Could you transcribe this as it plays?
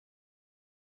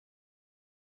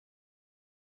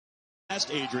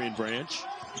Adrian Branch.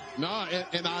 No,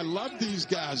 and I love these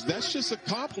guys. That's just a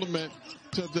compliment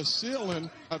to the ceiling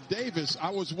of Davis. I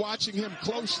was watching him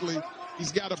closely.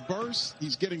 He's got a burst.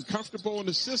 He's getting comfortable in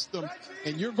the system.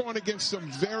 And you're going against some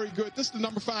very good. This is the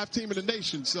number 5 team in the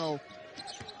nation. So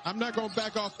I'm not going to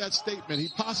back off that statement. He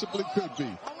possibly could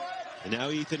be. And now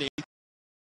Ethan.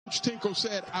 Coach Tinkle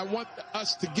said, I want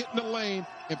us to get in the lane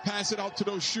and pass it out to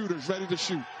those shooters ready to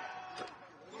shoot.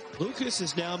 Lucas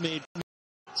has now made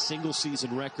single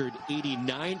season record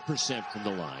 89% from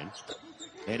the line.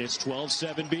 And it's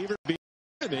 12-7 Beavers.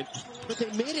 But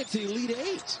they made it to the Elite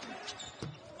 8.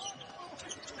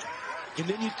 And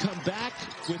then you come back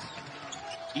with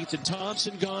Ethan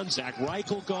Thompson gone, Zach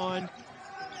Reichel gone.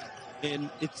 And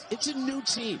it's a new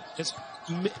team.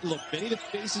 Look, many of the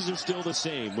faces are still the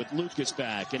same with Lucas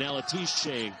back and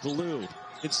Alatiche and Galoo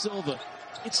and Silva.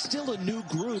 It's still a new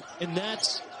group, and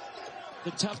that's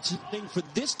the tough thing for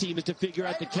this team is to figure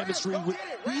out the chemistry with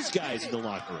these guys in the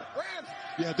locker room.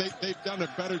 Yeah, they've done a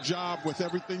better job with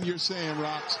everying you're saying,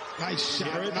 Rox. Nice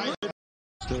shot. Nice.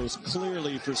 Goes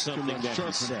clearly for something that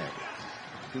he said.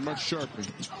 Too much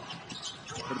sharpening.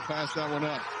 Could have passed that one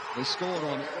up. They scored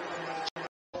on it.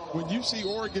 When you see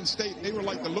Oregon State, they were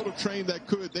like the little train that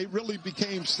could. They really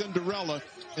became Cinderella,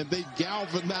 and they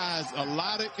galvanized a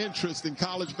lot of interest in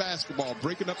college basketball,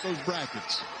 breaking up those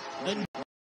brackets. And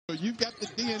so you've got the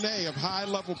DNA of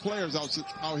high-level players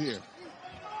out here.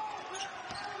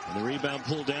 And the rebound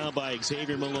pulled down by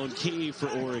Xavier Malone-Key for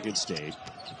Oregon State.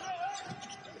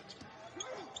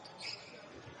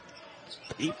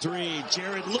 Deep three,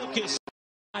 Jarod Lucas,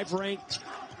 5-ranked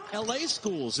LA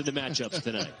schools in the matchups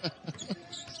tonight.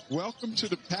 Welcome to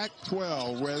the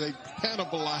Pac-12, where they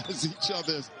cannibalize each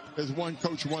other, as one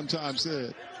coach one time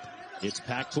said. It's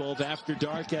Pac-12 after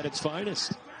dark at its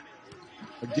finest.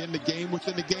 Again, the game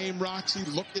within the game, Roxy.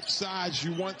 Look at size.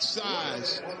 You want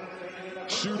size.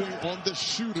 Shooting on the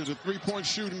shooter, the three-point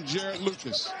shooting, Jarod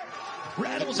Lucas.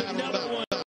 Rattles another one.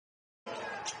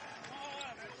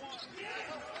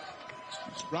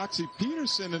 Roxy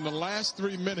Peterson, in the last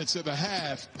 3 minutes of the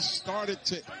half, started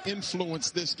to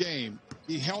influence this game.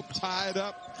 He helped tie it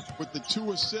up with the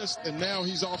 2 assists, and now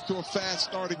he's off to a fast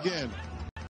start again.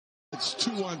 It's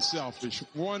too unselfish.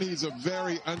 One, he's a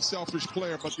very unselfish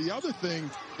player, but the other thing,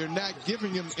 they're not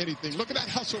giving him anything. Look at that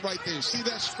hustle right there. See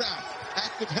that strap?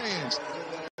 Active hands.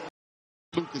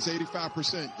 Lucas,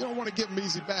 85%. You don't want to give him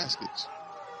easy baskets.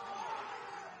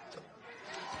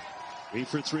 3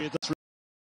 for 3 at the 3.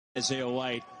 Isaiah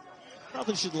White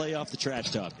probably should lay off the trash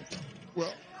talking.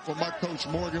 Well, for my coach,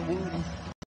 Morgan Wooten.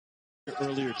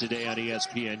 Earlier today on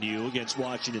ESPNU against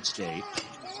Washington State,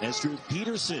 as Drew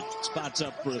Peterson spots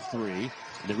up for a 3. And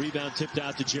the rebound tipped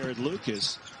out to Jarod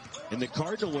Lucas. And the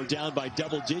Cardinal were down by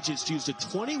double digits, used a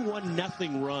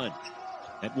 21-0 run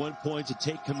at one point to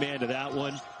take command of that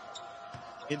one.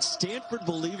 And Stanford,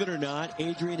 believe it or not,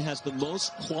 Adrian, has the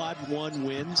most quad 1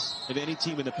 wins of any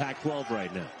team in the Pac-12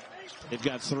 right now. They've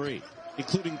got 3,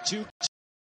 including 2.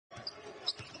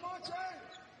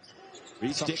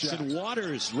 Reese Dixon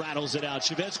Waters rattles it out.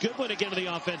 Chavez Goodwin again to the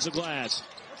offensive glass.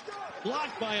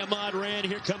 Blocked by Ahmad Rand.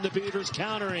 Here come the Beavers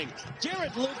countering.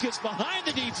 Jarod Lucas behind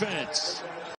the defense.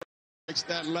 Makes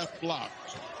that left block.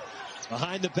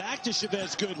 Behind the back to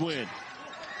Chavez Goodwin.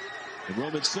 And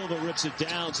Roman Silva rips it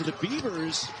down. So the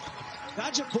Beavers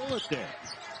dodge a bullet there.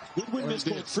 Goodwin missed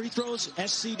both free throws.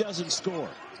 SC doesn't score.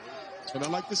 And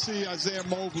I'd like to see Isaiah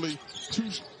Mobley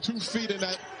 2 feet in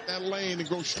that lane and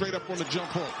go straight up on the jump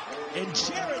hook. And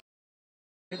Jarod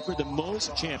for the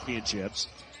most championships.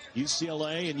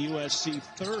 UCLA and USC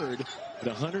third with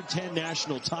 110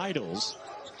 national titles.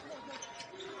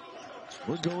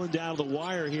 We're going down the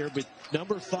wire here, but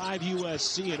number 5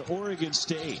 USC and Oregon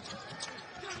State.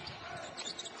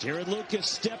 Jarod Lucas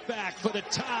step back for the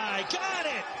tie. Got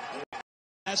it!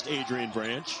 Adrian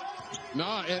Branch.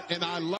 No, and I love